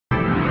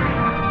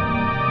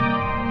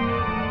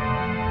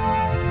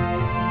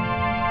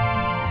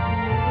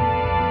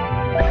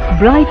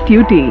Bright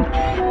Tuty.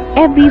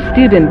 Every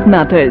student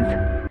matters.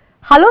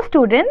 Hello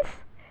students,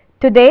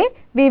 today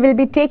we will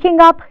be taking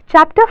up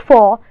chapter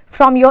 4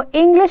 from your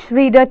English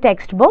reader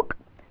textbook.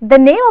 The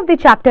name of the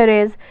chapter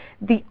is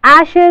The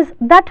Ashes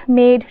That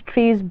Made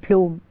Trees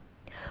Bloom.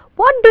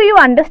 What do you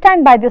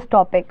understand by this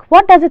topic?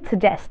 What does it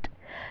suggest?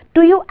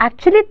 Do you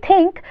actually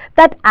think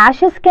that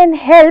ashes can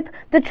help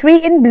the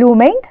tree in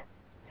blooming?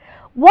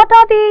 What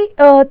are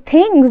the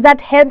things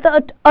that help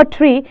a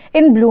tree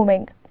in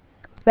blooming?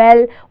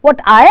 Well, what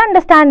I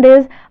understand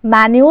is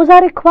manures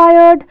are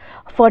required,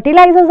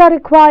 fertilizers are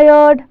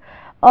required,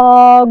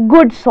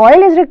 good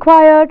soil is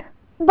required,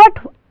 but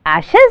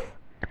ashes?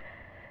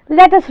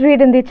 Let us read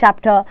in the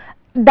chapter.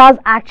 Does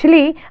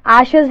actually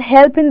ashes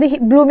help in the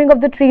blooming of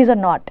the trees or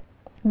not?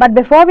 But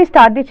before we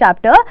start the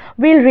chapter,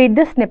 we'll read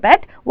this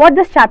snippet, what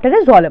this chapter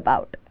is all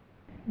about.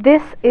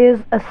 This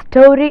is a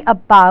story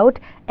about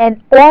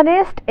an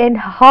honest and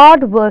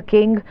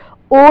hard-working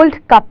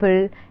old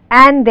couple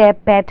and their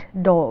pet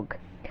dog.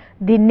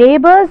 The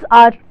neighbors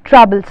are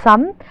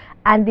troublesome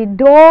and the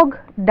dog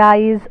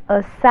dies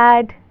a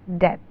sad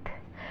death.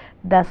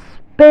 The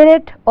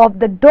spirit of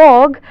the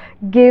dog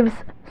gives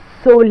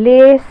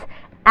solace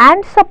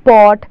and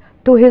support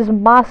to his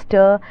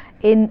master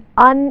in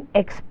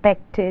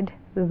unexpected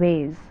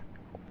ways.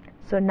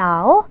 So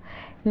now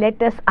let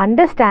us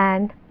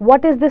understand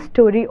what is this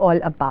story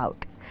all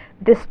about.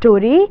 This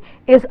story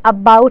is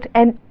about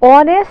an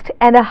honest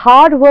and a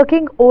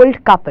hard-working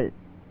old couple,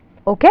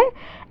 okay,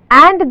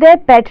 and their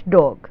pet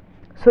dog.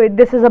 So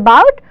this is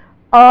about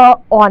a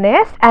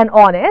honest and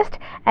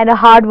a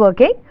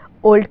hard-working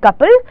old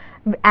couple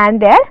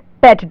and their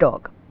pet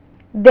dog.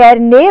 Their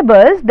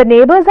neighbors, the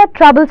neighbors are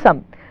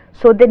troublesome.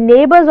 So the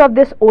neighbors of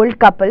this old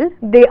couple,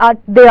 they are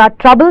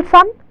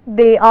troublesome.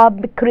 They are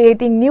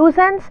creating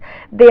nuisance.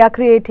 They are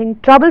creating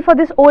trouble for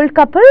this old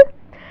couple,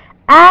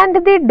 and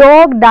the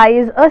dog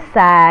dies a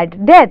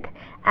sad death.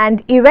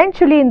 And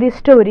eventually in this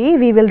story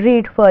we will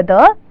read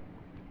further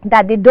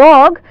that the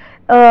dog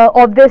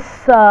of this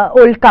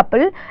old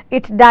couple,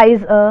 it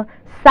dies a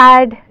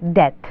sad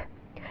death.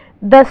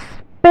 The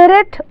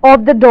spirit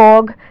of the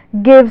dog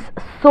gives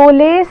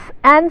solace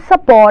and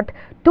support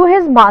to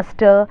his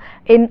master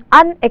in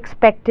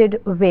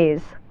unexpected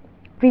ways.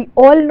 We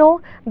all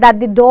know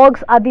that the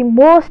dogs are the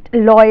most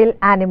loyal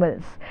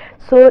animals.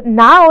 So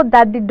now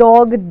that the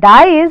dog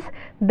dies,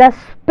 the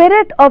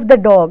spirit of the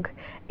dog,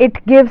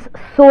 it gives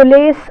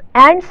solace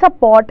and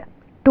support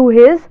to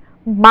his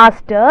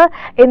master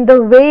in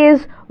the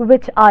ways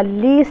which are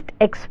least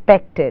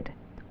expected.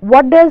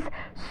 What does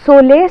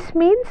solace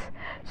means?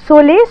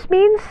 Solace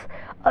means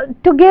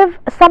to give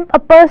a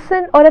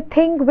person or a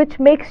thing which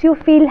makes you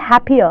feel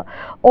happier,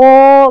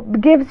 or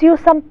gives you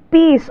some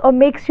peace, or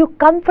makes you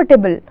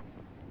comfortable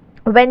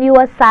when you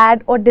are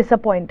sad or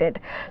disappointed.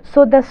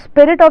 So the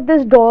spirit of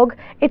this dog,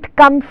 it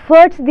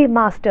comforts the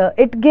master.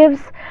 It gives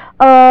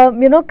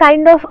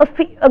kind of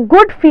a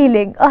good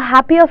feeling, a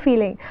happier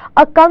feeling,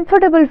 a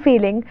comfortable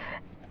feeling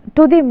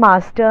to the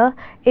master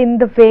in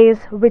the ways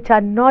which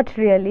are not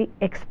really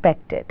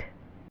expected.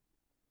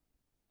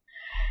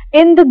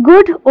 In the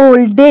good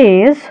old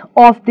days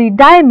of the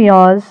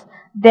daimyos,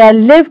 there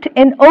lived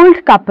an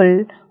old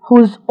couple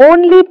whose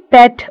only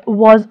pet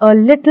was a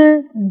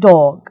little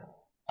dog.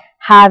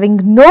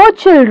 Having no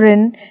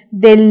children,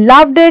 they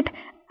loved it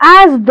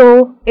as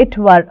though it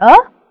were a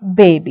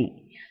baby.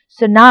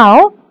 So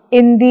now,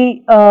 in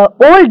the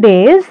old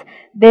days,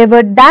 there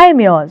were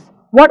daimyos.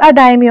 What are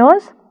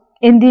daimyos?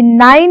 In the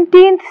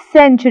 19th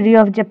century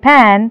of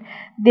Japan,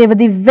 they were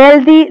the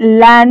wealthy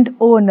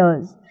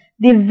landowners.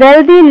 The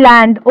wealthy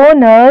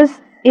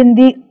landowners in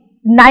the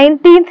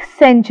 19th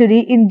century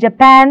in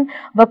Japan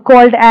were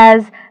called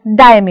as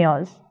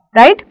daimyos,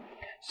 right?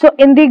 So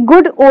in the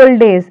good old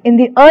days, in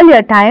the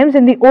earlier times,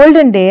 in the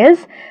olden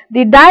days,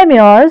 the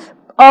daimyos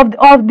of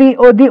the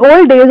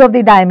old days of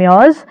the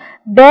daimyos,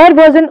 there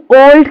was an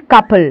old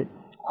couple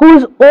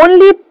whose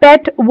only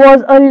pet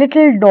was a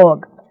little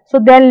dog. So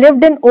there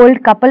lived an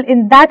old couple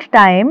in that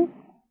time,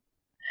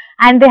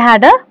 and they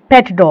had a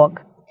pet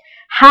dog.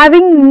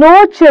 Having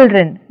no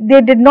children,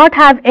 they did not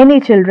have any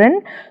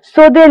children,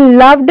 so they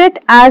loved it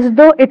as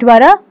though it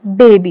were a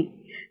baby.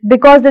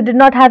 Because they did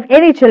not have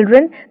any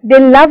children, they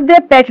loved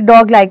their pet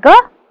dog like a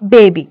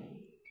baby.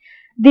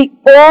 The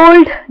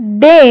old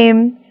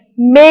dame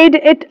made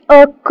it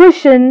a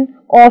cushion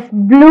of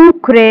blue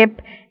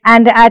crepe,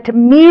 and at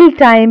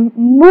mealtime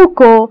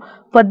Muko,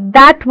 for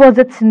that was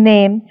its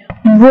name,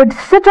 would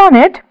sit on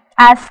it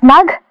as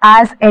snug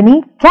as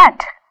any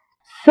cat.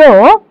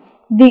 So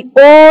the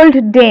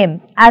old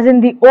dame, as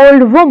in the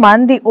old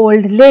woman, the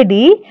old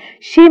lady,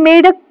 she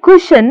made a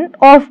cushion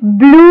of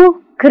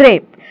blue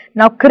crepe.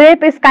 Now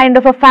crepe is kind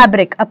of a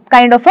fabric, a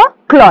kind of a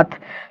cloth.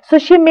 So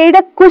she made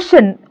a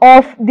cushion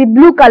of the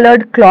blue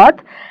colored cloth,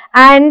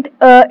 and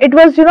it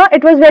was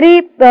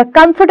very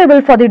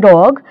comfortable for the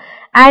dog.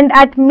 And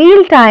at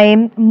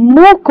mealtime,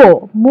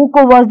 Muko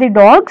was the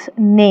dog's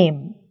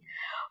name.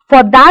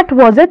 For that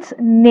was its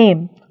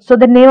name. So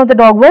the name of the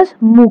dog was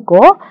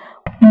Muko,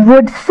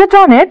 would sit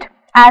on it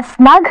as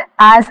snug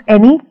as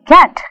any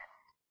cat.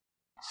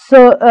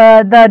 So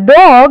the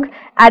dog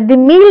at the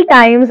meal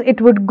times,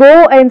 it would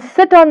go and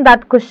sit on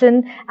that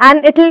cushion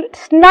and it will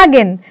snug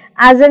in,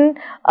 as in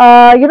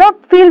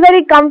feel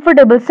very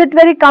comfortable, sit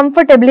very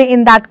comfortably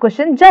in that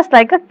cushion, just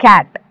like a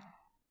cat.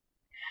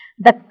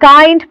 The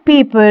kind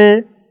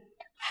people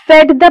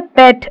fed the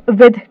pet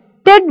with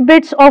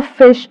tidbits of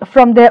fish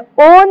from their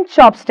own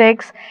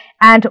chopsticks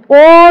and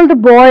all the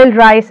boiled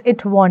rice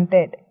it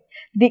wanted.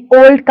 The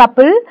old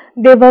couple,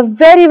 they were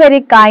very,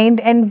 very kind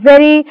and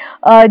very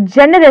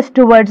generous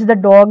towards the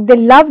dog. They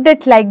loved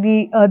it like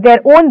their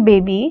own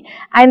baby,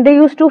 and they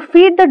used to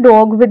feed the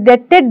dog with their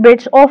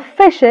tidbits of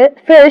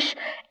fish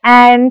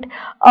and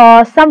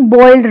some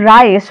boiled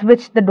rice,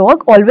 which the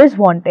dog always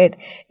wanted.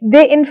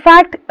 They in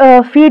fact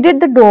fed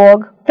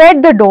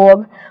the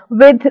dog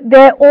with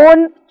their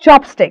own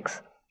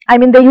chopsticks. I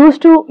mean, they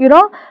used to,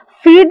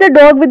 feed the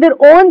dog with their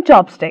own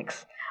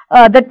chopsticks,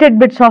 the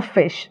tidbits of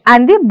fish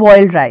and the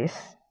boiled rice.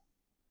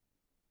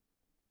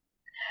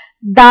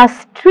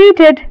 Thus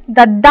treated,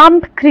 the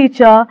dumb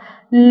creature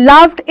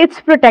loved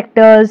its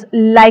protectors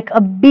like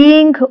a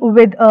being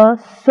with a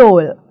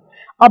soul.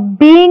 A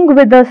being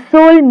with a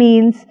soul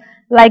means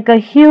like a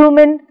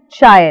human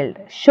child,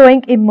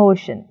 showing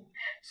emotion.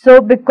 So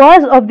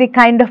because of the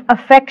kind of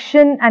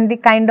affection and the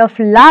kind of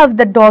love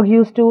the dog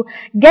used to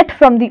get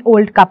from the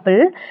old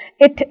couple,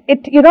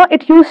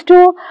 it used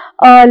to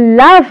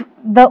love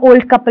the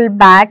old couple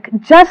back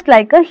just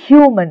like a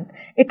human.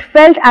 It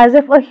felt as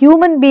if a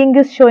human being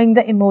is showing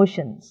the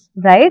emotions,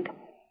 right?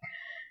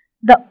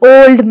 The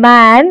old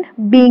man,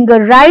 being a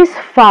rice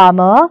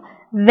farmer,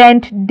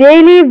 went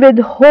daily with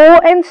hoe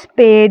and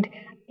spade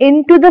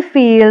into the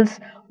fields,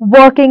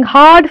 working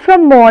hard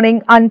from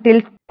morning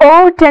until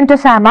O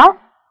Tentosama,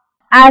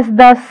 as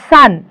the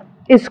sun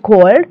is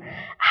called,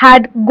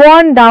 had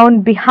gone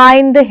down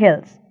behind the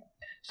hills.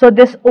 So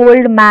this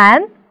old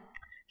man,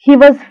 he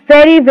was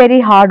very,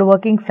 very hard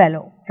working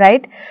fellow,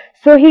 right?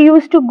 So he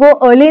used to go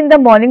early in the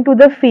morning to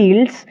the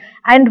fields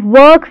and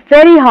work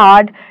very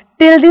hard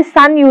till the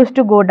sun used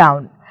to go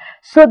down.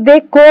 So they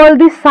call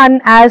the sun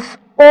as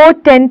O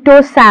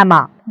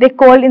Tentosama. They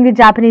call in the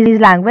Japanese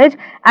language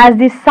as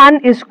the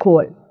sun is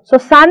called. So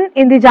sun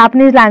in the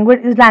Japanese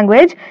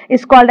language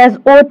is called as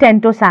O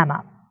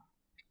Tentosama.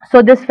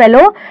 So this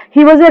fellow,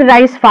 he was a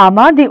rice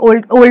farmer, the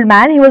old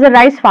man, he was a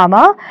rice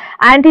farmer,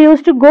 and he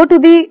used to go to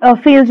the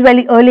fields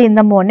very early in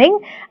the morning,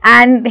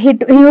 and he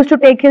used to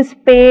take his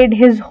spade,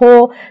 his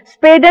hoe.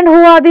 Spade and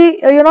hoe are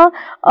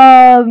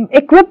the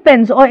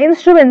equipments or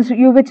instruments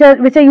which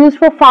are used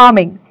for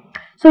farming.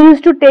 So he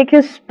used to take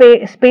his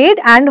spade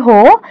and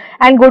hoe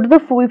and go to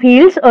the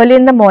fields early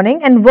in the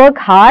morning and work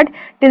hard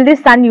till the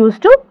sun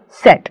used to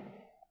set.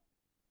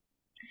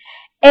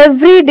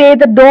 Every day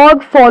the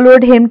dog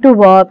followed him to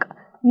work,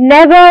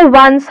 never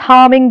once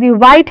harming the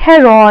white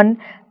heron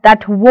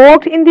that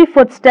walked in the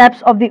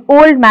footsteps of the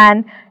old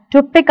man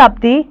to pick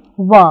up the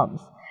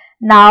worms.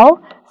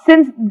 Now,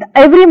 since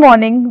every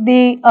morning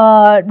the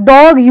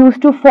dog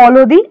used to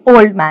follow the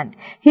old man,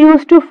 he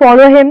used to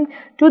follow him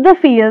to the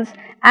fields,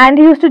 and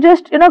he used to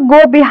just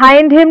go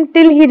behind him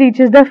till he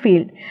reaches the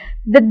field.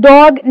 The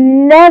dog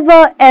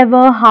never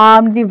ever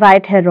harmed the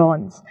white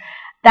herons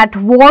that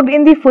walked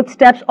in the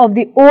footsteps of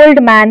the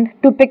old man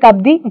to pick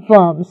up the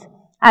worms.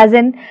 As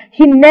in,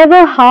 he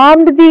never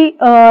harmed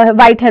the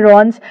white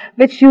herons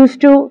which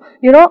used to,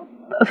 which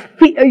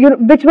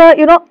were,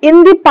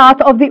 in the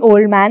path of the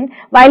old man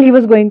while he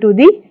was going to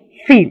the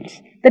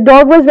fields. The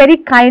dog was very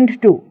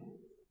kind too.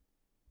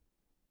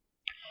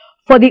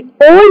 For the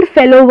old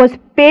fellow was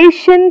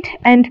patient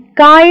and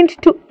kind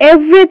to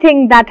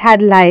everything that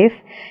had life,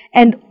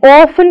 and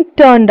often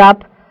turned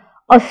up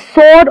a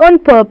sword on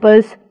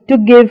purpose to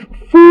give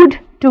food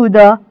to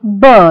the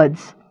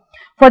birds.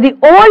 For the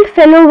old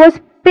fellow was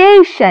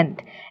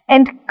patient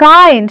and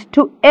kind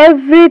to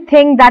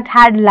everything that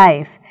had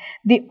life.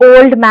 The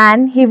old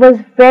man, he was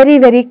very,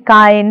 very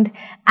kind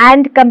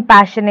and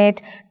compassionate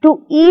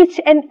to each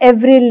and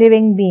every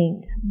living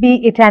being,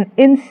 be it an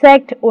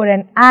insect or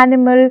an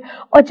animal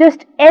or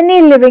just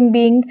any living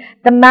being.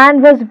 The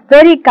man was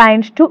very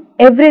kind to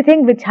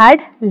everything which had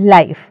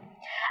life,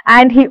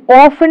 and he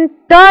often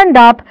turned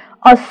up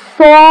a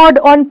sword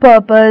on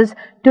purpose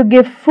to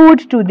give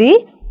food to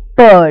the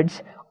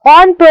birds.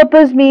 On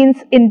purpose means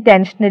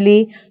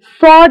intentionally.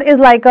 Sword is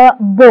like a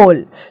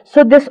bowl.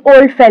 So this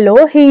old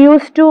fellow, he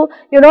used to,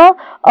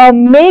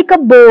 make a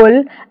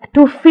bowl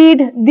to feed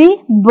the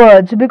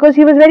birds, because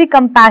he was very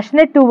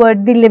compassionate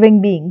toward the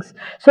living beings.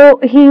 So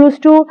he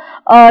used to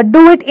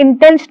do it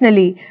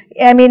intentionally.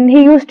 I mean,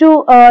 he used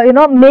to,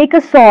 make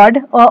a sword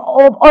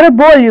or a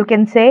bowl, you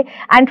can say,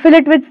 and fill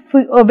it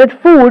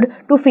with food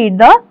to feed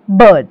the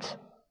birds.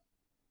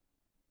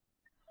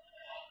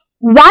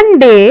 One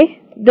day,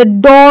 the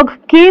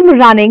dog came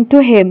running to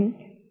him,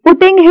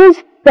 putting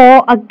his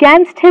paw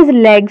against his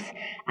legs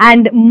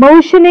and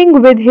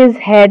motioning with his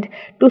head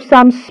to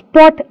some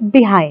spot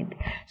behind.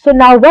 So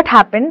now what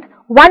happened?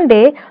 One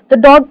day, the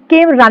dog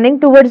came running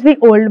towards the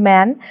old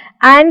man,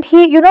 and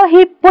he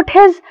put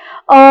his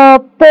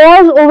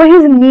paws over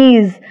his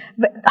knees.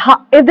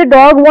 If the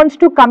dog wants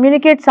to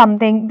communicate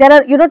something, there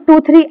are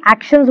 2-3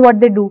 actions what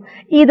they do.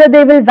 Either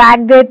they will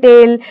wag their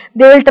tail,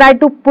 they will try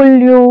to pull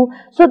you.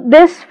 So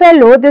this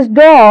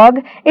dog,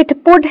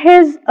 it put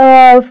his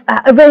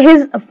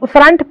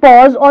front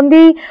paws on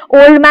the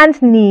old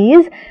man's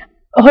knees,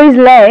 his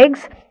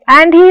legs,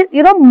 and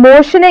he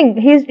motioning.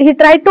 He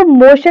tried to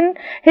motion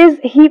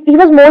he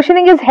was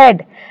motioning his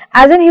head,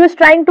 as in he was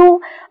trying to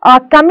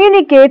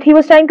communicate. He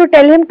was trying to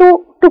tell him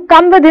to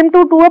come with him to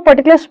a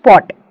particular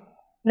spot.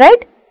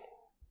 Right?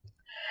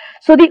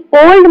 So the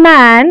old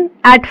man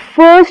at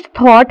first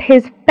thought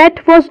his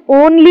pet was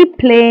only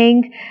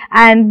playing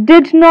and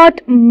did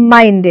not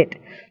mind it.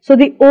 So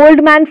the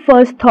old man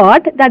first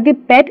thought that the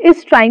pet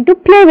is trying to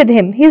play with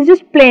him. He is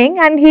just playing,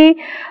 and he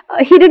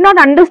did not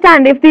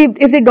understand if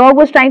the dog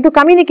was trying to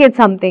communicate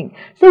something.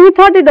 So he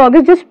thought the dog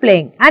is just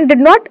playing and did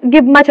not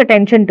give much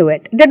attention to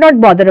it, did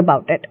not bother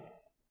about it.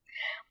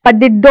 But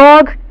the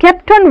dog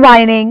kept on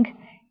whining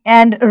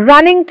and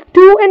running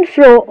to and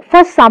fro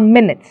for some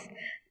minutes.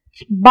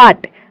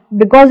 But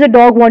because the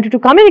dog wanted to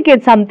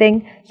communicate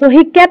something, so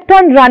he kept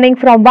on running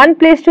from one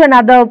place to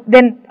another.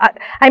 Then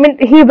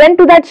he went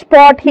to that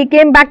spot, he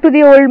came back to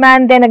the old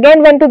man, then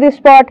again went to the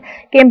spot,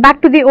 came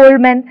back to the old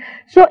man.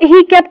 So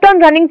he kept on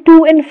running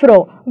to and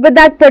fro with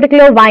that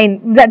particular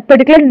whine, that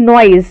particular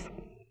noise.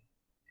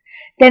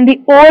 Then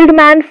the old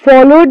man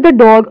followed the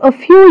dog a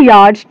few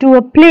yards to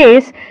a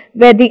place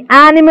where the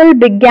animal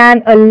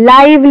began a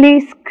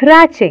lively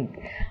scratching.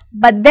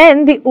 But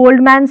then the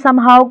old man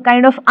somehow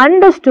kind of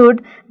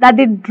understood that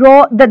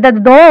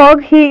the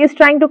dog, he is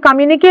trying to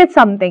communicate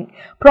something.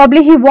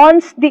 Probably he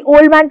wants the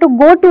old man to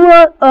go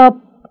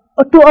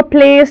to a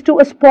place, to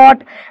a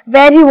spot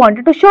where he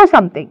wanted to show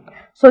something.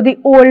 So the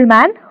old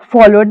man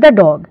followed the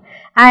dog,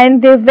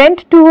 and they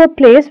went to a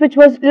place which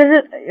was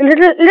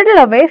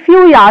little away,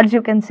 few yards,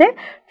 you can say,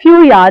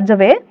 few yards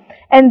away.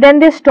 And then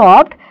they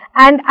stopped,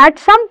 and at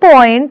some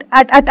point,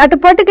 at a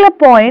particular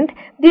point,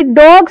 the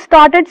dog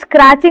started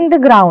scratching the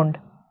ground.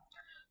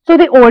 So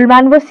the old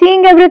man was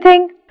seeing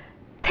everything.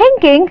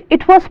 Thinking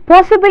it was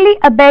possibly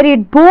a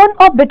buried bone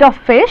or bit of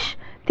fish,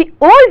 the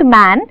old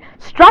man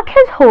struck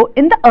his hoe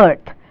in the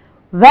earth,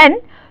 when,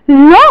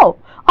 lo,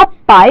 a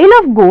pile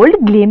of gold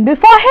gleamed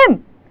before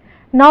him.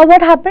 Now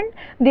what happened?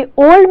 The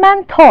old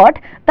man thought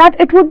that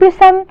it would be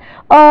some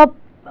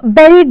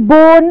buried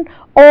bone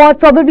or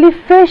probably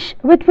fish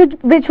which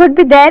would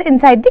be there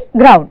inside the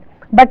ground.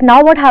 But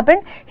now what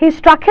happened? He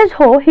struck his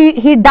hoe,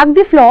 he dug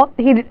the floor,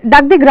 he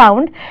dug the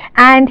ground,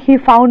 and he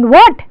found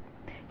what?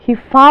 He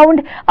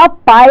found a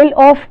pile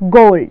of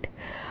gold.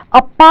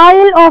 A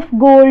pile of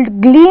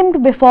gold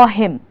gleamed before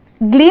him.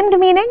 Gleamed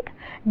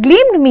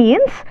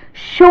means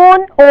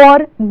shone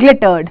or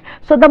glittered.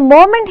 So the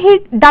moment he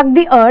dug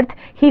the earth,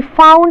 he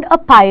found a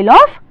pile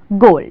of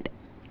gold.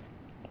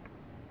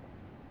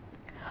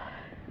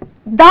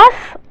 Thus,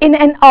 in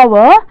an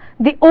hour,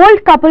 the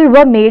old couple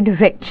were made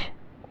rich.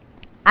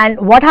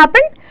 And what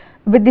happened?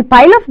 With the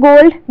pile of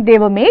gold, they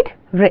were made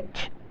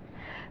rich.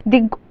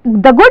 The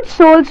good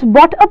souls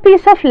bought a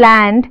piece of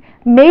land,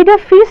 made a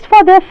feast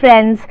for their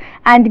friends,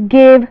 and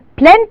gave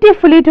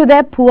plentifully to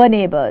their poor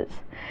neighbors.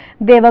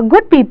 They were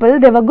good people,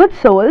 they were good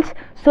souls,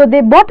 so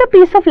they bought a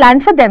piece of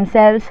land for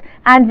themselves,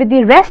 and with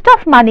the rest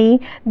of money,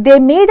 they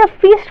made a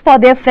feast for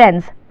their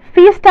friends.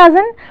 Feast as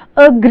in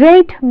a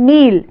great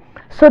meal.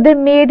 So they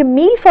made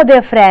meal for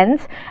their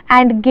friends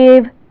and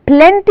gave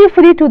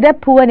plentifully to their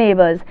poor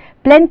neighbors.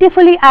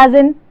 Plentifully as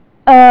in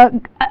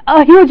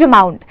a huge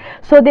amount.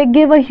 So they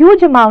gave a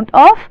huge amount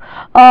of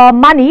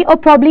money, or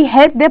probably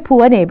helped their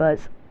poor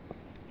neighbors.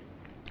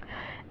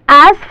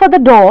 As for the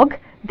dog,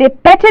 they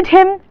petted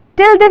him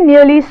till they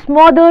nearly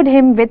smothered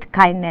him with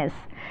kindness.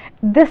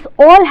 This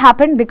all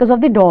happened because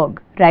of the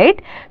dog,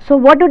 right? So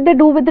what did they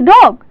do with the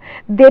dog?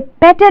 They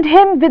petted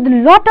him with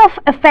lot of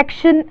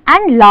affection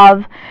and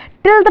love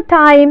till the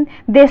time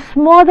they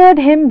smothered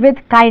him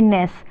with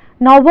kindness.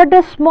 Now what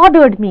does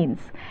smothered means?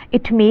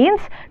 It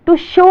means to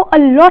show a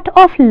lot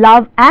of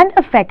love and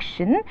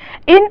affection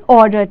in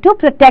order to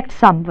protect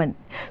someone.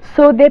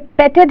 So they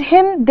petted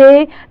him,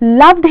 they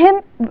loved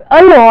him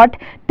a lot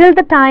till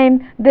the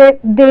time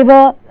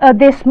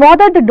they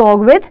smothered the dog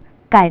with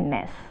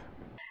kindness.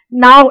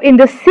 Now in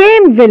the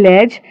same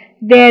village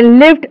there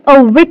lived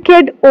a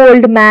wicked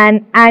old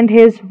man and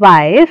his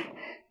wife,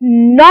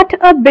 not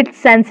a bit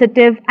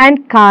sensitive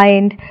and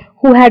kind,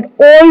 who had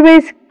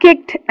always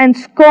kicked and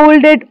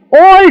scolded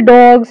all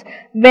dogs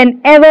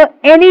whenever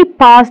any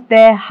passed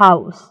their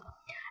house.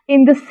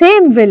 In the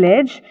same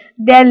village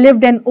there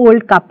lived an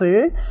old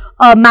couple,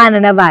 a man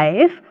and a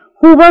wife,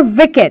 who were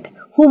wicked,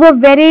 who were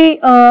very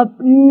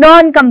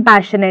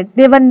non-compassionate.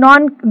 They were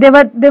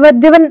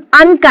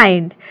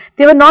unkind.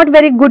 They were not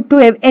very good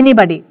to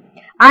anybody.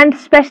 and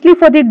especially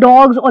for the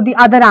dogs or the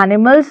other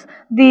animals,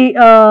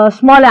 the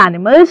small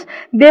animals,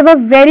 they were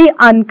very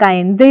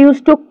unkind. They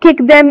used to kick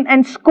them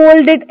and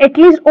scolded, at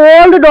least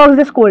all the dogs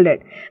they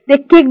scolded. They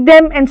kicked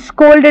them and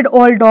scolded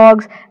all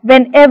dogs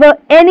whenever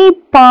any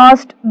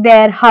passed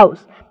their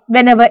house.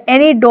 Whenever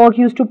any dog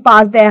used to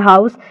pass their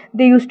house,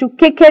 they used to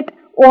kick it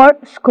or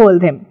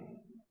scold him.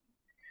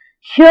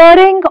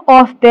 Hearing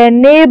of their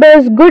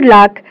neighbor's good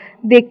luck,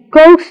 they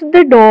coaxed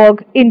the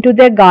dog into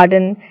their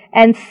garden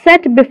and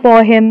set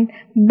before him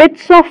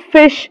bits of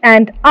fish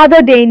and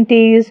other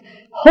dainties,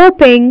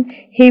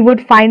 hoping he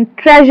would find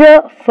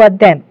treasure for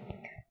them.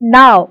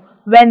 Now,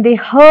 when they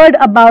heard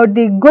about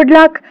the good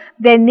luck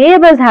their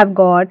neighbors have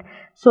got,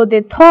 so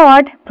they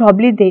thought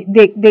probably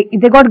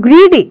they got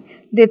greedy.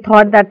 They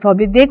thought that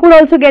probably they could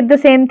also get the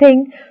same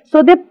thing.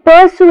 So they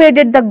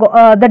persuaded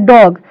the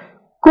dog.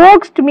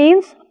 Coaxed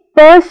means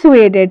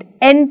persuaded,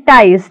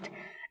 enticed.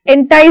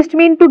 Enticed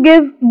means to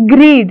give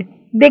greed.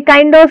 They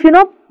kind of,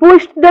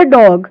 pushed the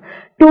dog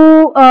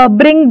to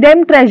bring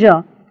them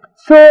treasure.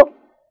 So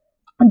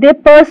they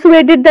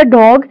persuaded the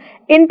dog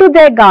into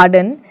their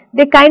garden.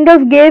 They kind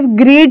of gave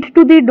greed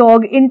to the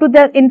dog into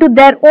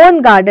their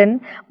own garden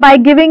by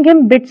giving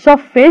him bits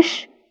of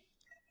fish.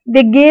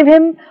 They gave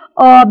him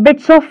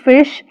bits of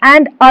fish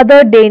and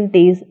other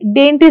dainties.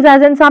 Dainties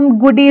as in some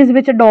goodies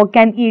which a dog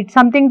can eat,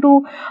 something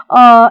to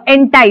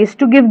entice,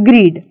 to give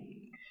greed.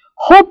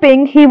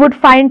 Hoping he would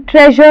find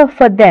treasure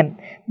for them.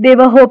 They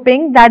were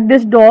hoping that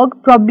this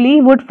dog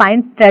probably would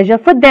find treasure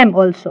for them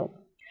also.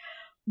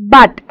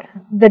 But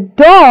the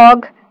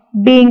dog,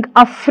 being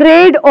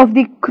afraid of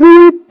the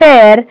cruel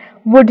pair,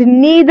 would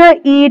neither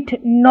eat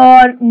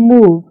nor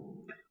move.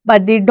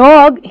 But the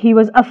dog, he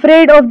was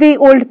afraid of the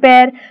old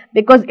pair,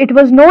 because it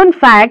was known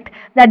fact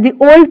that the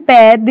old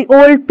pair, the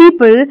old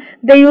people,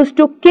 they used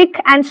to kick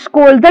and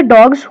scold the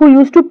dogs who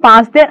used to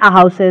pass their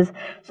houses.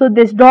 So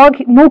this dog,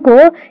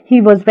 Muko,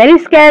 he was very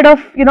scared of,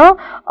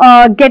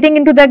 getting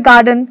into their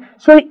garden.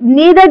 So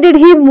neither did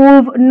he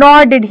move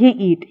nor did he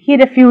eat. He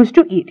refused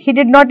to eat. He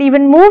did not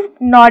even move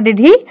nor did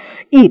he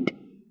eat.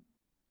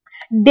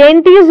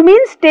 Dainties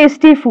means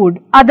tasty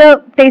food,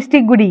 other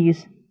tasty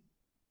goodies.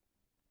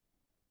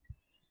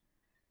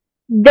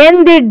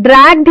 Then they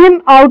dragged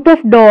him out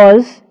of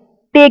doors,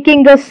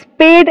 taking a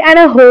spade and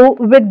a hoe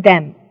with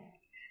them.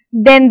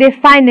 Then they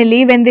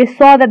finally, when they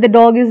saw that the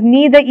dog is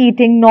neither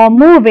eating nor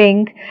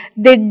moving,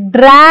 they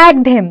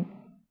dragged him,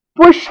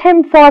 pushed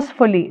him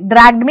forcefully.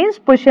 Dragged means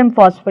push him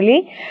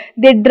forcefully.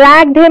 They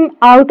dragged him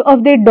out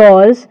of the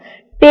doors,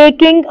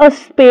 taking a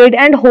spade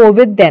and hoe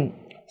with them.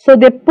 So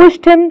they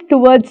pushed him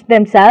towards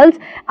themselves,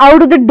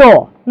 out of the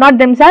door, not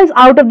themselves,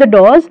 out of the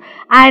doors,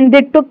 and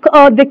they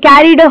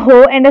carried a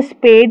hoe and a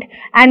spade,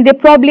 and they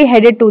probably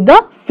headed to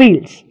the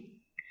fields.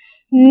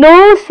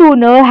 No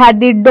sooner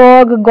had the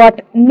dog got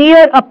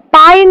near a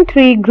pine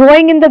tree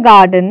growing in the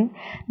garden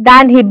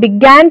than he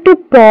began to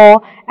paw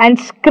and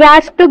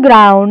scratch the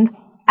ground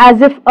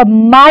as if a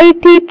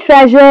mighty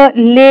treasure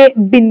lay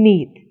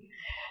beneath.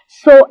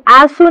 So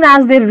as soon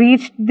as they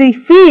reached the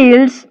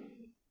fields,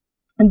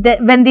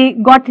 when they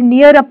got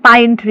near a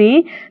pine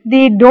tree,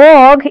 the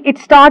dog, it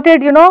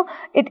started,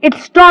 it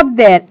stopped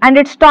there and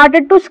it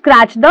started to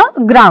scratch the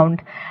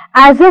ground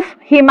as if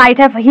he might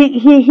have,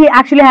 he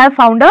actually have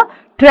found a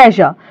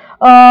treasure,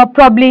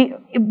 probably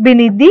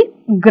beneath the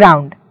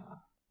ground.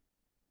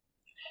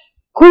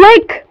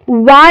 Quick,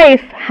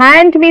 wife,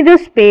 hand me the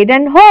spade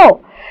and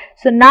hoe.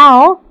 So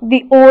now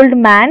the old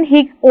man,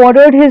 he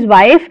ordered his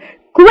wife,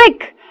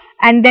 quick,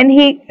 and then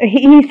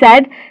he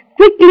said,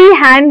 quickly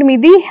hand me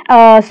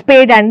the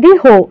spade and the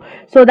hoe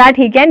so that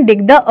he can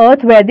dig the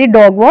earth where the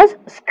dog was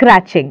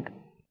scratching.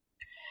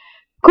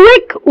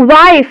 Quick,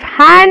 wife,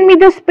 hand me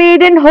the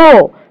spade and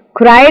hoe,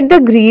 cried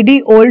the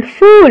greedy old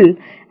fool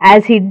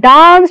as he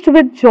danced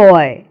with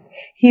joy.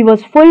 He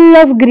was full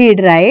of greed,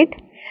 right?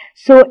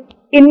 So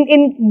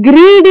in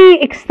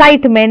greedy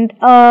excitement,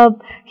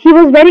 he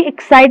was very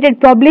excited.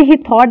 Probably he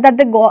thought that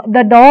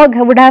the dog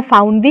would have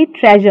found the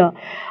treasure.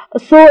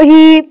 So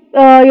he,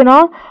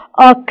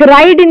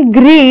 cried in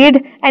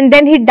greed, and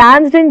then he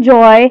danced in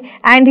joy,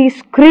 and he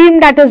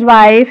screamed at his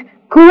wife,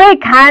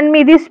 quick, hand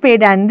me the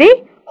spade and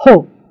the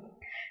hoe.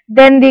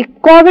 Then the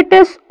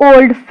covetous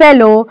old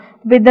fellow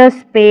with a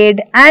spade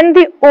and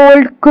the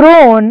old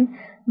crone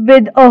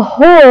with a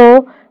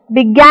hoe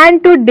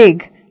began to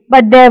dig,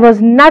 but there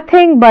was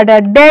nothing but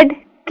a dead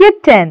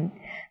kitten,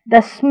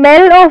 the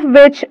smell of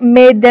which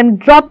made them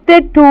drop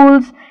their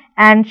tools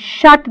and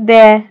shut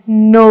their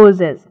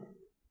noses.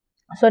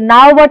 So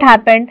now what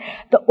happened?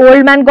 The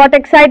old man got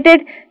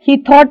excited. He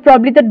thought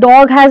probably the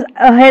dog has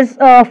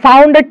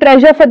found a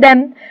treasure for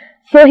them.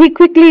 So he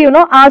quickly,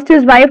 asked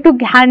his wife to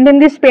hand him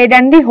the spade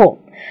and the hoe.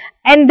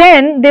 And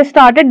then they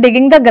started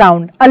digging the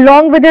ground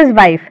along with his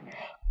wife.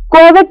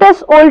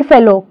 Covetous old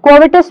fellow.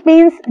 Covetous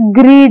means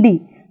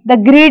greedy. The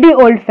greedy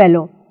old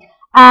fellow.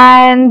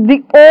 And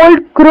the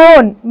old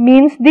crone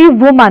means the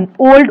woman,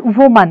 old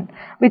woman,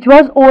 which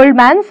was old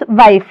man's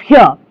wife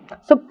here.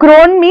 So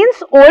crone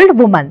means old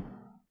woman.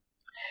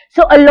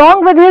 So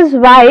along with his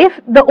wife,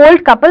 the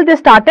old couple, they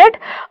started,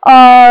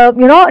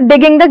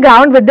 digging the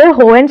ground with their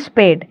hoe and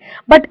spade.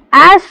 But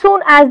as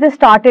soon as they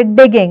started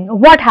digging,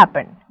 what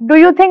happened? Do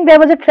you think there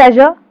was a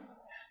treasure?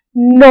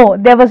 No,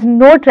 there was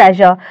no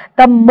treasure.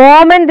 The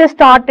moment they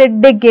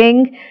started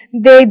digging,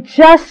 they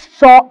just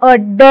saw a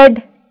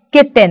dead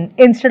kitten.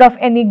 Instead of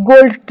any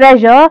gold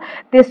treasure,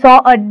 they saw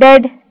a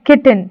dead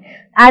kitten.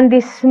 And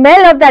the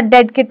smell of that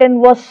dead kitten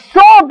was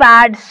so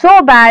bad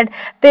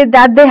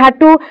that they had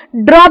to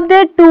drop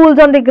their tools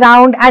on the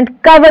ground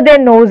and cover their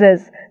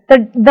noses.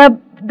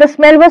 The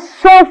smell was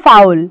so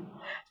foul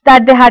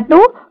that they had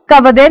to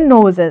cover their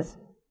noses.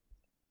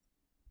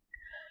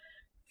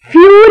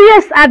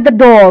 Furious at the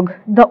dog,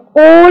 the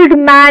old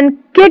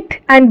man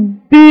kicked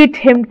and beat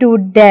him to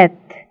death.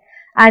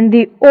 And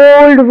the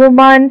old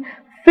woman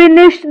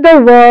finished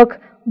the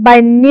work by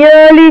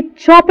nearly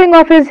chopping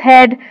off his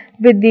head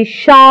with the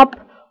sharp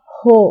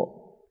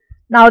hoe.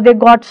 Now they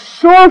got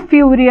so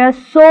furious,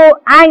 so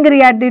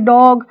angry at the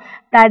dog,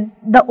 that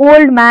the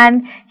old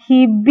man,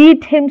 he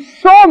beat him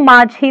so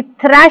much, he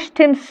thrashed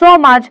him so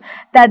much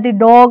that the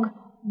dog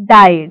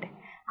died.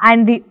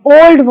 And the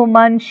old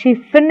woman, she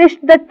finished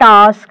the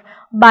task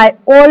by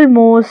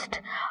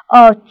almost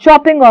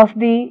chopping off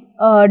the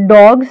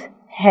dog's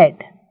head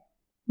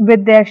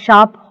with their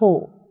sharp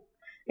hoe.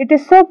 It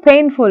is so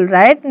painful,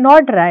 right?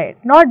 Not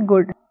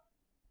good.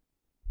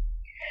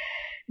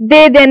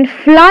 They then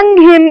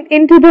flung him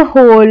into the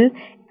hole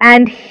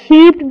and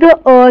heaped the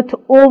earth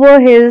over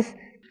his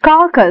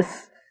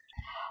carcass.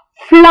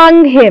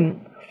 Flung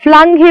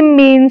him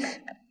means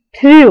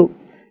threw.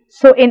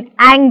 So in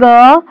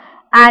anger,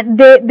 and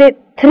they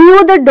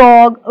threw the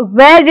dog.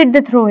 Where did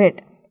they throw it?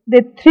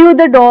 They threw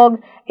the dog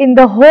in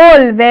the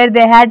hole where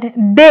they had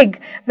dig,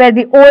 where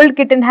the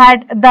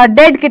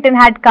dead kitten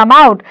had come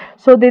out.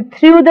 So they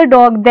threw the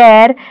dog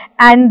there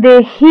and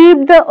they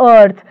heaped the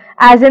earth,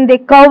 as in they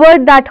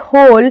covered that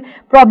hole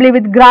probably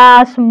with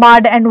grass,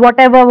 mud and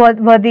whatever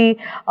were the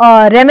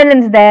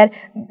remnants there,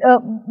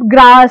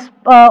 grass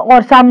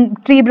or some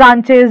tree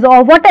branches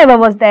or whatever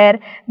was there.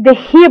 They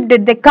heaped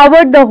it, they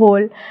covered the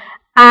hole,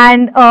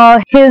 and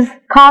his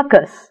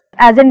carcass,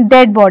 as in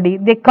dead body,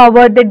 they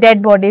covered the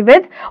dead body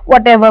with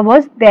whatever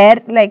was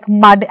there, like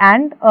mud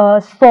and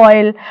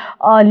soil,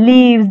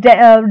 leaves,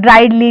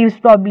 dried leaves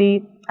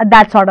probably,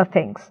 that sort of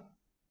things.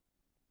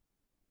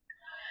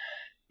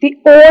 The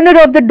owner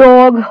of the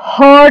dog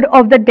heard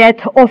of the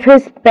death of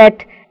his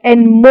pet,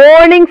 and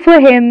mourning for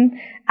him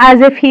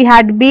as if he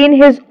had been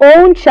his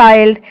own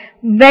child,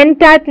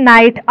 went at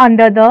night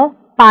under the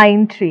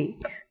pine tree.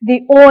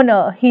 The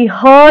owner, he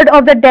heard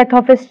of the death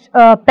of his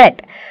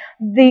pet.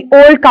 The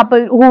old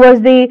couple, who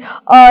was the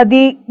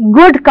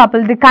good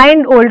couple, the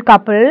kind old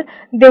couple,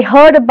 they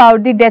heard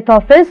about the death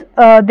of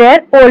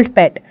their old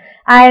pet.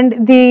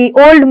 And the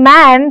old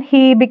man,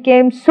 he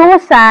became so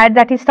sad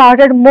that he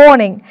started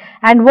mourning.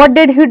 And what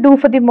did he do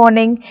for the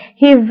mourning?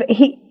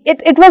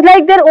 It was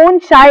like their own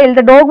child.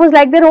 The dog was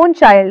like their own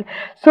child.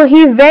 So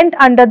he went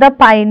under the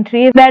pine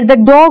tree where the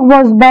dog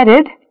was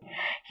buried.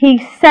 He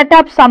set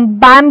up some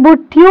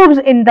bamboo tubes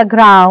in the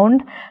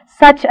ground,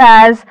 such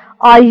as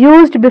are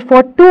used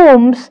before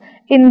tombs,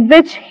 in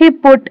which he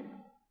put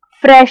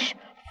fresh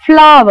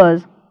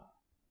flowers.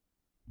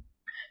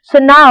 So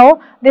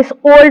now this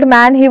old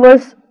man, he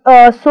was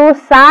so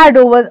sad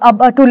over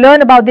to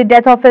learn about the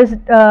death of his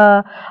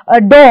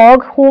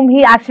dog, whom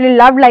he actually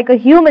loved like a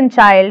human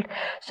child.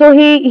 So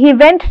he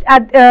went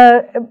at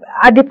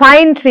the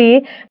pine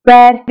tree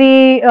where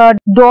the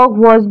dog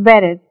was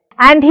buried,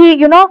 and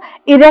he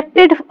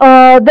erected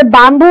the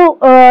bamboo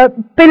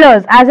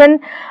pillars, as in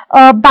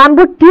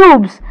bamboo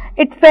tubes.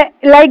 It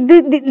like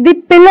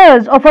the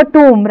pillars of a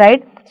tomb,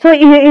 right? So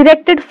he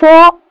erected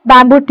 4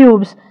 bamboo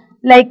tubes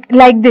like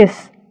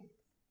this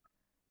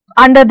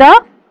under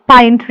the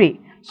pine tree.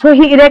 So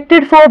he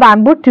erected 4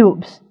 bamboo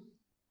tubes,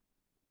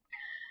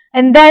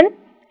 and then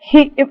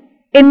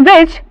in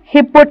which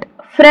he put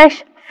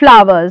fresh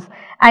flowers,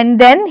 and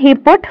then he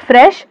put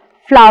fresh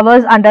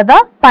flowers under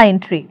the pine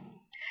tree.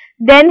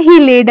 Then he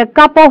laid a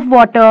cup of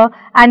water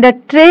and a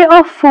tray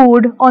of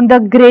food on the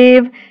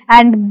grave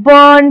and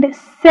burned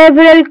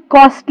several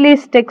costly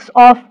sticks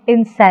of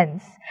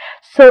incense.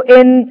 So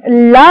in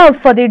love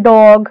for the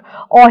dog,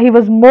 or he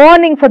was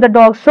mourning for the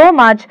dog so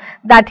much,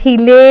 that he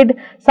laid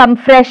some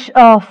fresh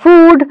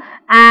food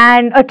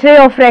and a tray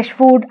of fresh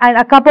food and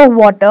a cup of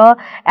water,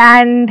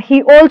 and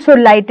he also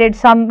lighted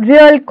some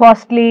real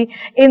costly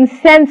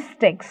incense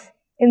sticks.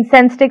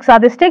 Incense sticks are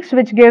the sticks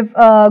which give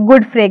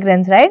good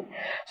fragrance, right?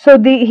 So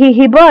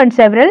he burned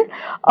several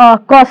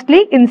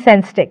costly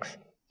incense sticks.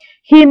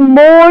 He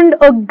mourned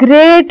a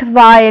great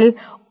while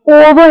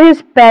over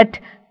his pet,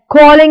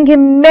 calling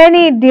him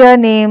many dear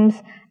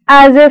names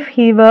as if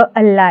he were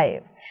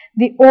alive.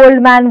 The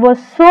old man was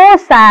so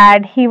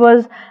sad. He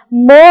was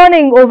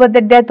mourning over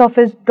the death of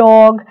his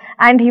dog,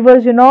 and he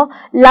was,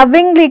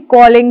 lovingly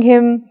calling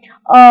him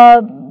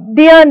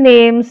dear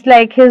names,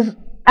 like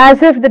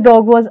as if the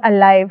dog was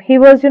alive. He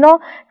was,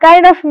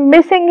 kind of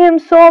missing him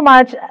so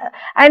much,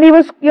 and he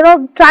was,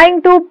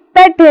 trying to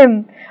pet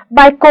him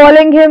by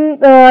calling him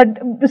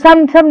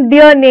some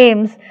dear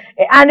names,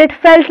 and it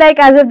felt like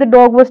as if the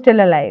dog was still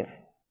alive.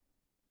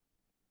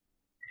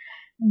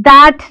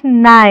 That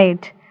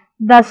night,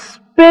 the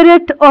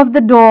spirit of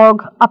the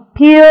dog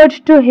appeared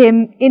to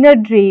him in a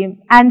dream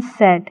and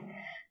said,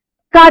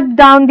 "Cut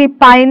down the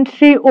pine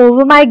tree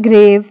over my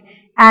grave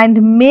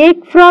and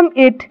make from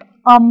it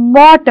a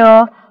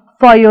mortar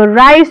for your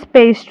rice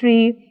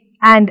pastry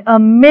and a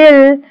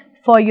mill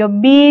for your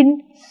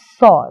bean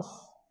sauce."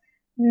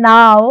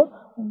 Now,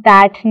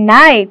 that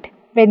night,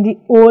 when the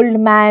old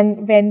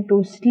man went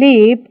to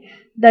sleep,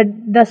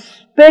 the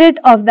spirit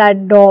of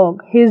that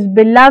dog, his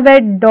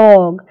beloved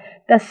dog,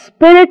 the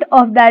spirit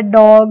of that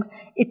dog,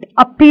 it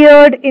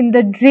appeared in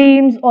the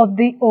dreams of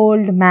the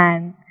old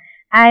man.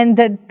 And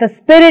the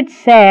spirit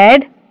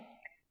said,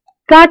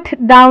 "Cut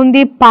down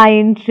the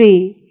pine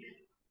tree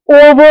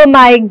over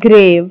my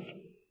grave.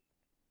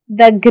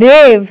 The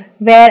grave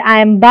where I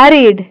am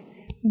buried,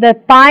 the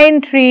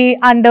pine tree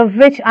under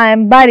which I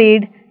am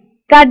buried,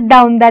 cut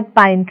down that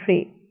pine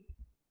tree.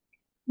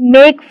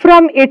 Make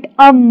from it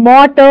a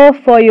mortar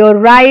for your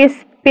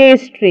rice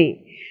pastry."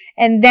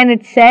 And then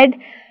it said,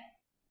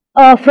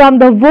 from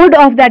the wood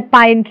of that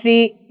pine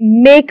tree,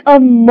 make a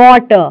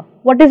mortar.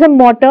 What is a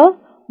mortar?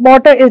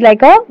 Mortar is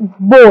like a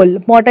bowl.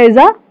 Mortar is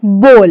a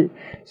bowl.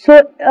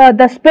 So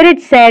the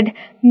spirit said,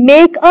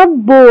 make a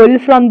bowl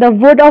from the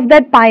wood of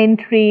that pine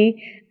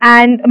tree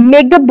and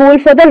make the bowl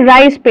for the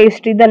rice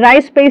pastry. The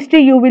rice pastry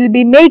you will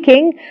be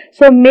making,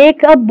 so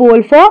make a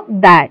bowl for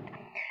that.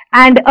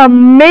 And a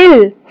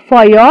mill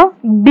for your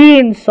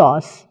bean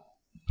sauce.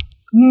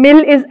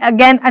 Mill is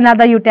again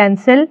another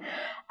utensil.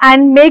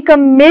 And make a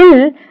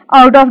mill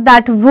out of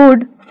that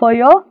wood for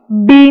your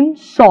bean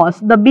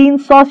sauce. The bean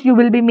sauce you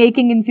will be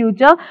making in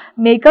future,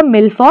 make a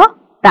mill for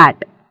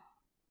that.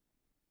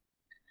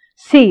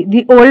 See,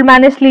 the old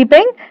man is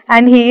sleeping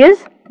and he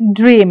is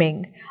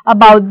dreaming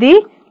about the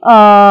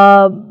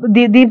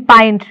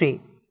pine tree.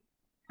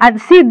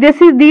 And see,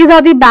 these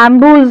are the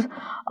bamboos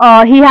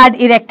he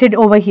had erected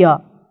over here.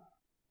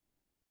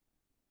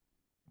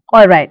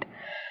 Alright.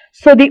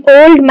 So the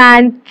old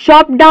man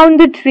chopped down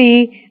the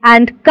tree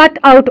and cut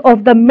out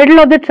of the middle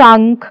of the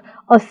trunk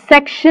a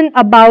section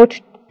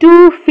about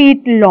 2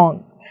 feet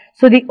long.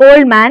 So the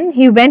old man,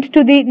 he went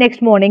to the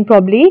next morning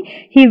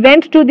probably, he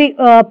went to the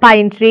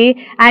pine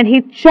tree and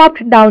he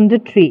chopped down the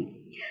tree.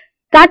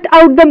 Cut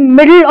out the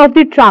middle of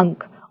the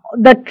trunk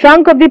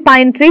of the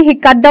pine tree, he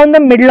cut down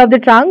the middle of the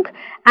trunk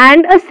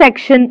and a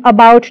section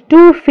about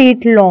 2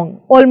 feet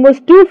long.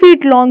 Almost 2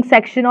 feet long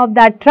section of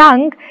that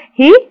trunk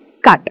he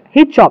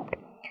chopped.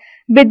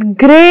 With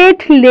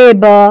great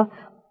labor,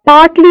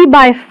 partly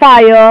by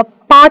fire,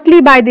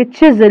 partly by the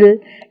chisel,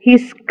 he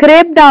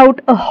scraped out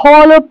a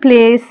hollow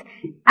place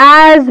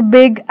as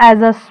big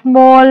as a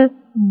small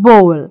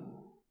bowl.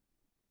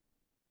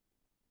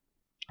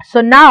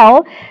 So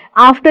now,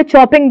 after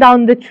chopping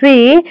down the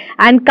tree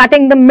and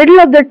cutting the middle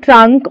of the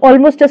trunk,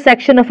 almost a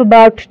section of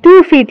about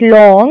 2 feet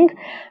long,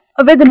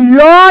 with a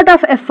lot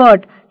of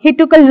effort, he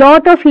took a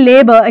lot of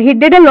labor, he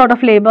did a lot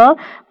of labor,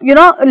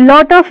 a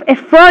lot of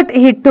effort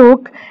he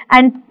took,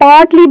 and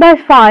partly by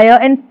fire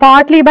and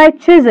partly by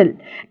chisel.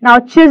 Now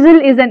chisel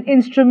is an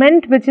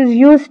instrument which is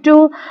used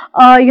to,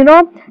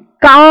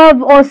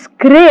 carve or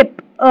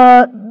scrape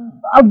a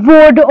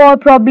wood or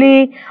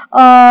probably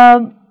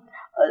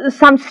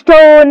some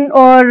stone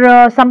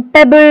or some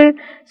pebble,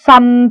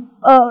 some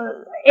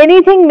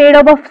anything made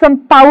up of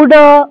some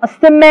powder,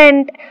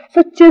 cement.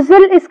 So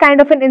chisel is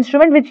kind of an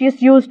instrument which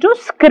is used to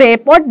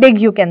scrape or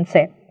dig, you can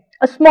say.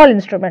 A small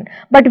instrument,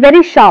 but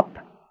very sharp.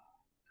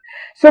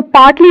 So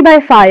partly by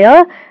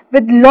fire,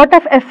 with lot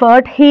of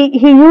effort, he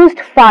used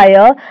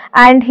fire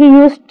and he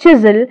used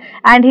chisel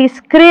and he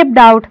scraped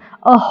out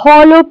a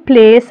hollow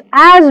place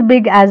as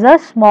big as a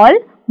small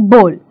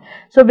bowl.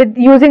 So with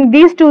using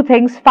these two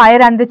things,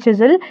 fire and the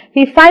chisel,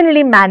 he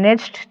finally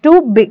managed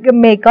to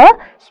make a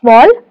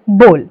small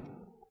bowl.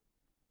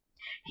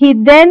 He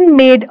then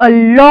made a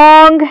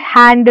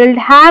long-handled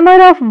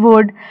hammer of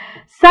wood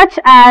such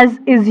as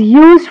is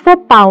used for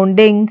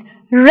pounding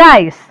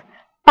rice.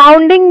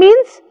 Pounding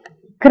means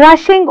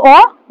crushing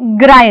or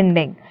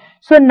grinding.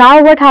 So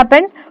now what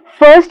happened?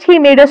 First he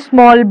made a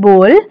small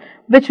bowl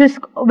which was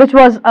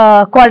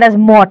called as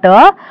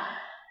mortar,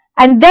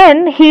 and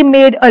then he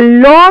made a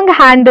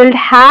long-handled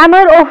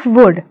hammer of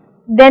wood.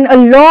 Then a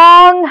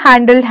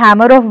long-handled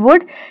hammer of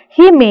wood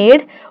he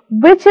made,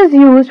 which is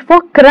used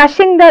for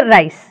crushing the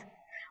rice.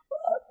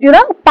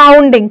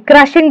 Pounding,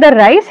 crushing the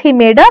rice, he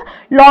made a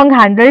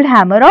long-handled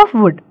hammer of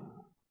wood.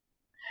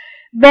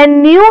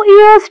 When New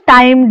Year's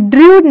time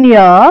drew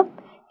near,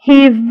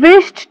 he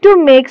wished to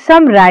make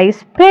some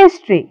rice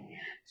pastry.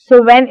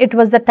 So when it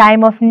was the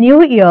time of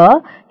New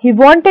Year, he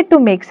wanted to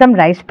make some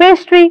rice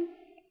pastry.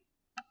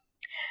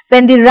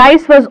 When the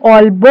rice was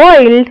all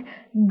boiled,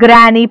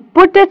 Granny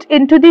put it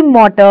into the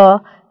mortar.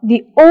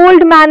 The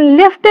old man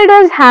lifted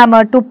his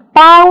hammer to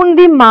pound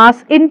the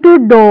mass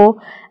into dough,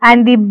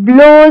 and the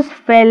blows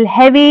fell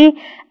heavy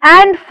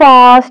and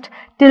fast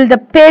till the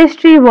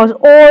pastry was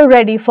all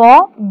ready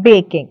for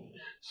baking.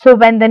 So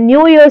when the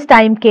New Year's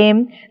time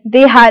came,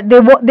 they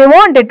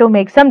wanted to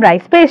make some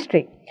rice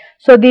pastry.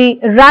 So the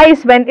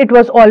rice, when it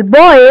was all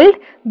boiled,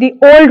 the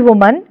old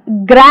woman,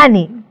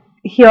 granny,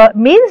 here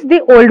means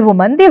the old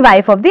woman, the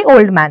wife of the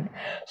old man.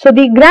 So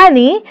the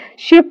granny,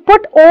 she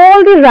put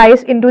all the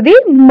rice into the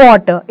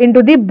mortar,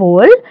 into the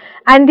bowl,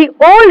 and the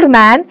old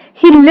man,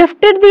 he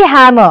lifted the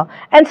hammer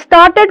and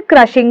started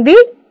crushing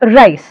the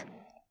rice.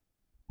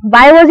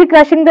 Why was he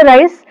crushing the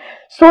rice?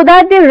 So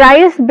that the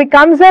rice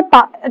becomes a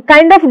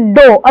kind of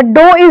dough. A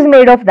dough is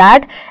made of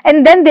that,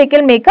 and then they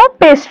can make a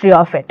pastry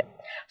of it.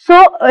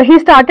 So he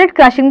started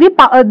crushing he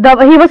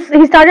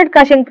started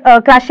crushing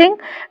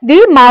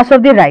the mass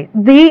of the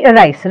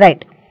rice,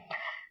 right?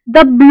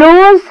 The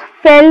blows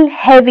fell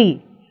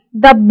heavy.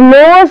 The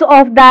blows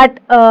of that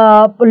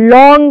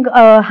long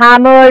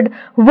hammered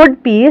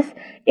wood piece,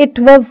 it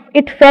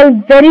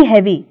fell very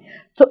heavy.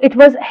 So it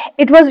was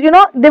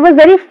they were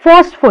very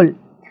forceful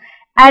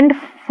and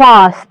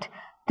fast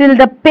till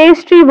the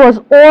pastry was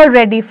all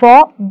ready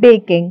for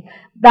baking.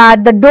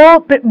 That the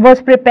dough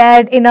was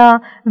prepared in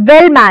a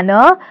well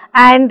manner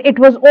and it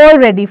was all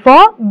ready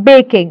for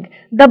baking.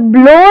 The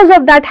blows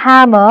of that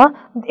hammer,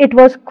 it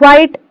was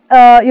quite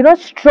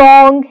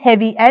strong,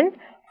 heavy and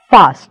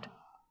fast.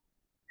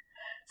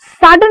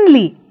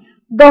 Suddenly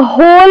the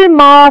whole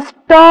mass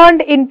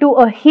turned into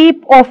a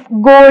heap of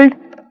gold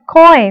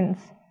coins.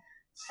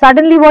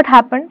 Suddenly what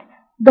happened?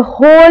 The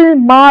whole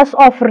mass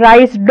of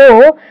rice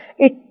dough,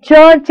 it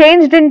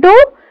changed into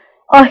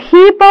a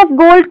heap of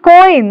gold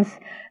coins.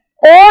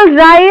 All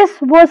rice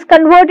was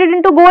converted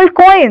into gold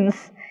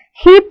coins.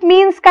 Heap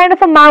means kind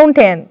of a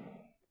mountain.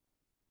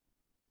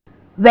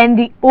 When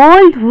the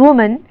old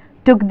woman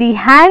took the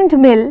hand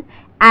mill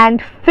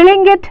and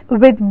filling it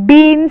with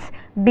beans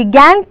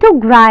began to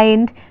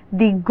grind,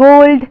 the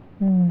gold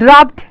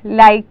dropped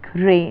like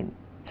rain.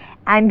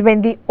 And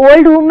when the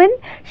old woman,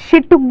 she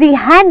took the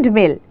hand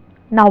mill.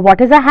 Now what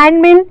is a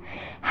hand mill?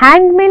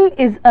 Hand mill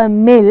is a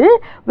mill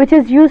which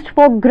is used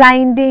for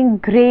grinding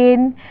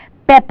grain,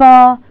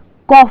 pepper,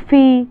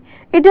 coffee.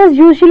 It is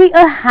usually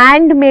a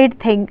handmade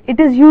thing. It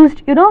is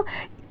used,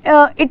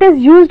 it is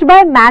used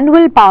by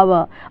manual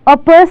power. A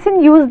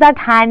person used that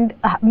hand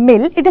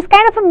mill. It is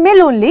kind of a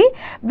mill only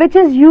which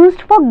is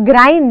used for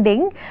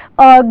grinding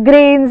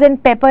grains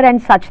and pepper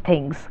and such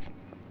things.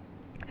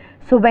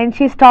 So when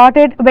she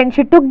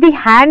took the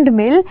hand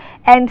mill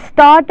and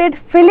started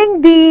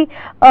filling the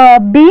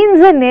beans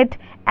in it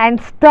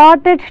and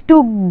started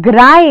to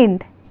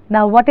grind.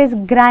 Now what is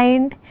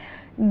grind?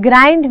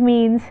 Grind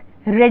means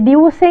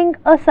reducing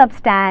a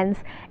substance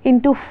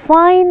into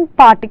fine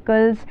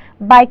particles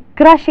by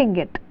crushing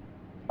it.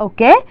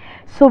 Okay,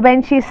 so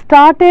when she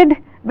filled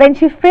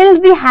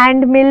the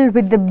hand mill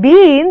with the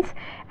beans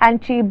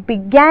and she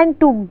began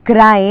to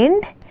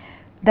grind,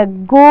 the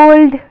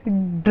gold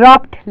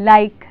dropped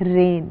like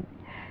rain.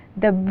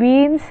 The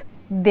beans,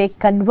 they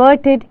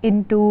converted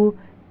into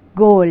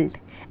gold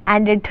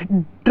and it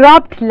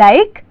dropped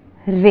like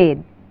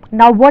rain.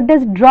 Now what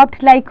does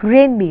dropped like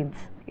rain means?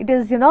 It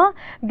is,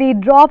 the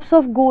drops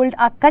of gold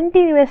are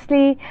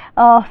continuously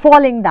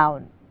falling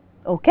down.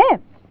 Okay.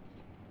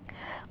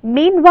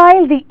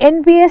 Meanwhile, the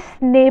envious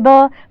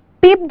neighbor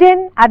peeped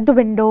in at the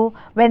window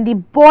when the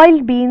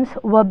boiled beans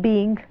were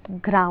being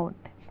ground.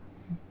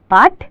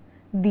 But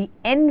the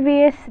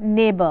envious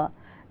neighbor,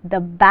 the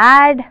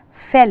bad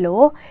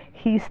fellow,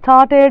 he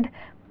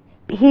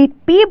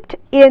peeped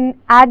in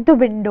at the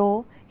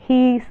window.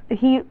 He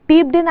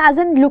peeped in as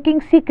in looking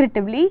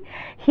secretively.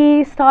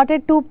 He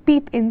started to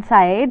peep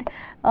inside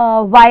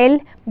while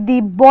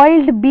the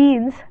boiled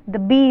beans, the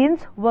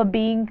beans were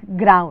being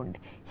ground.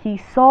 He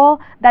saw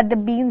that the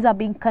beans are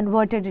being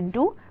converted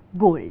into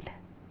gold.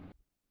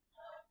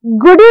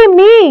 "Goody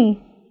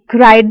me!"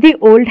 cried the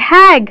old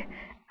hag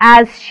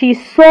as she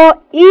saw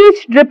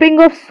each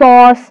dripping of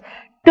sauce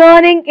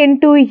turning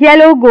into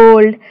yellow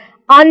gold,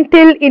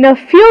 until in a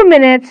few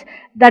minutes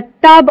the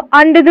tub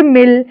under the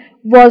mill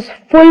was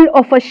full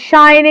of a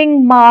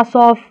shining mass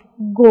of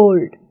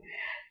gold.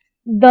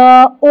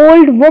 The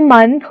old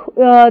woman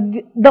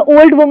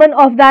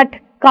of that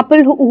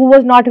couple who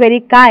was not very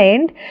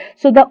kind,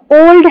 so the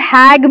old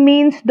hag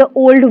means the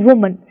old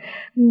woman.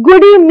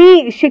 "Goody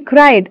me!" she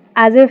cried,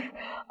 as if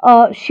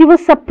she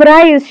was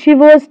surprised, she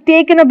was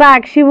taken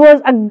aback, she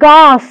was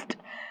aghast,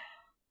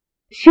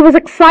 she was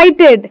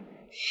excited,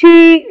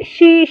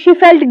 she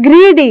felt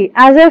greedy,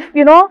 as if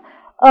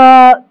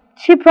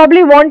she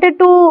probably wanted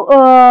to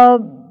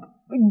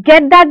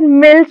get that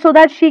mill so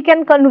that she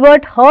can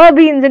convert her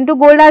beans into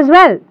gold as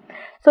well.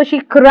 So she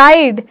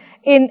cried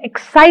in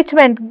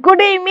excitement,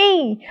 "Goody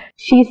me!"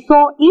 She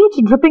saw each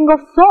dripping of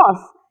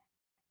sauce,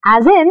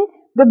 as in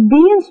the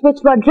beans which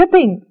were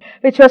dripping,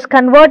 which was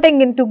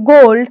converting into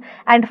gold,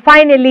 and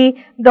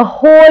finally the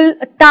whole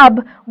tub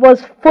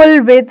was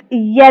full with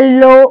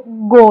yellow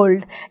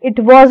gold.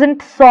 It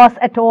wasn't sauce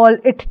at all,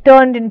 it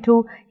turned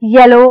into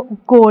yellow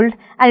gold,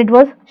 and it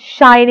was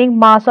shining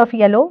mass of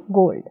yellow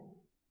gold.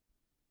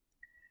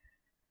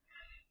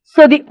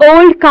 So the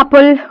old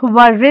couple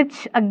were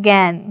rich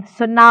again.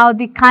 So now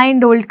the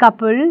kind old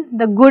couple,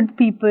 the good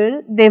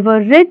people, they were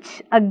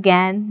rich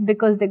again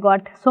because they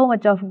got so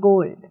much of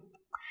gold.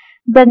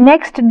 The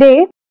next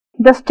day,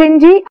 the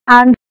stingy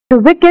and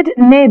wicked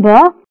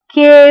neighbor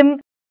came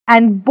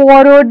and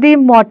borrowed the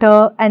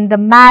mortar and the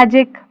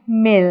magic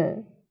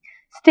mill.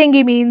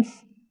 Stingy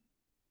means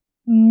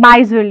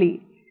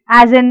miserly,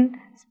 as in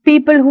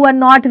people who are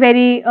not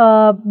very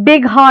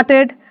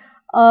big-hearted,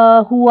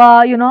 who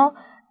are,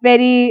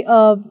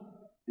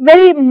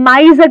 very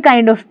miser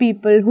kind of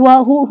people,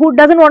 who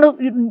doesn't want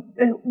to,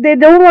 they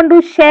don't want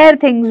to share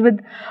things with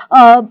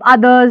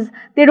others.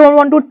 They don't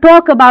want to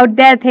talk about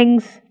their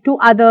things to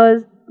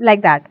others,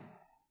 like that.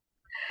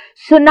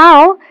 So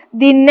now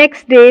the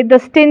next day, the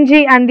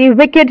stingy and the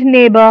wicked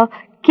neighbor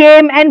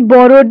came and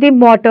borrowed the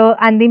mortar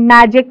and the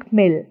magic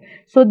mill.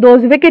 So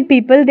those wicked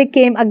people, they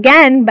came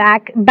again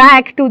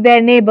back to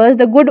their neighbors,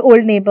 the good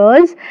old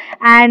neighbors,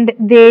 and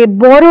they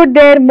borrowed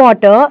their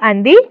mortar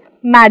and the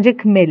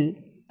magic mill.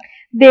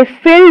 They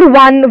filled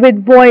one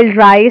with boiled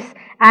rice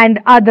and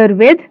other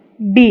with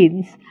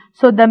beans.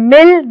 So the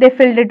mill, they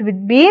filled it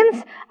with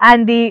beans,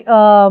 and the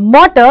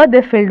mortar,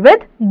 they filled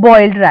with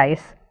boiled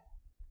rice.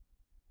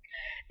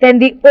 Then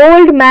the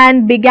old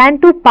man began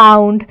to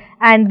pound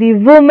and the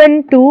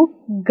woman to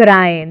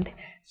grind.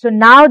 So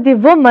now the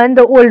woman,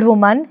 the old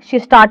woman, she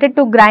started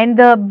to grind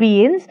the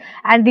beans,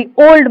 and the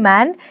old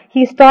man,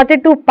 he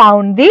started to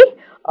pound the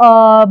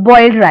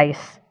boiled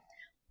rice.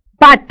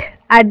 But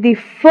at the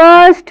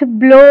first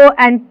blow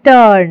and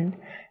turn,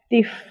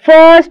 the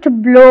first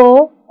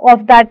blow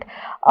of that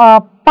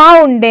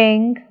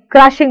pounding,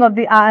 crushing of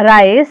the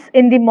rice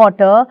in the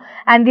mortar,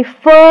 and the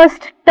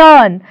first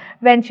turn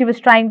when she was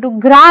trying to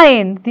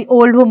grind, the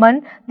old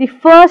woman, the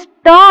first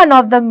turn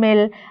of the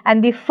mill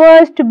and the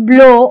first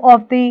blow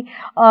of the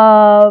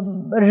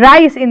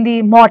rice in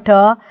the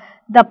mortar,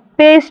 the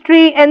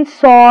pastry and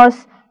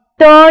sauce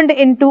turned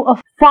into a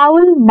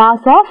foul mass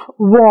of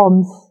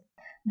worms.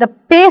 The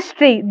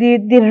pastry,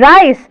 the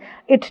rice,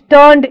 it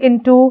turned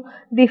into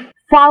the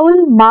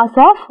foul mass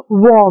of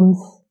worms.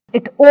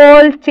 It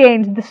all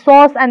changed, the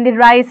sauce and the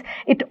rice,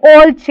 it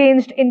all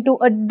changed into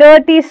a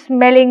dirty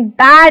smelling,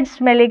 bad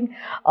smelling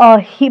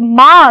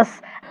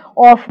mass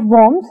of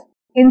worms,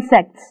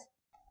 insects.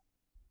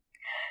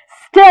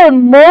 Still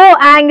more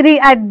angry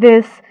at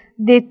this,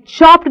 they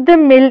chopped the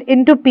mill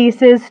into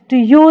pieces to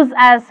use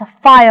as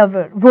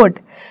firewood.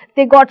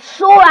 They got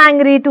so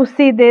angry to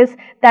see this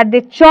that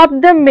they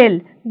chopped the mill.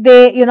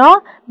 They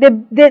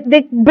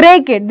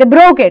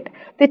broke it.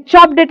 They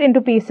chopped it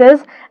into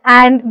pieces,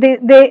 and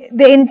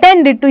they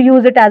intended to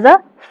use it as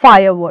a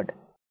firewood.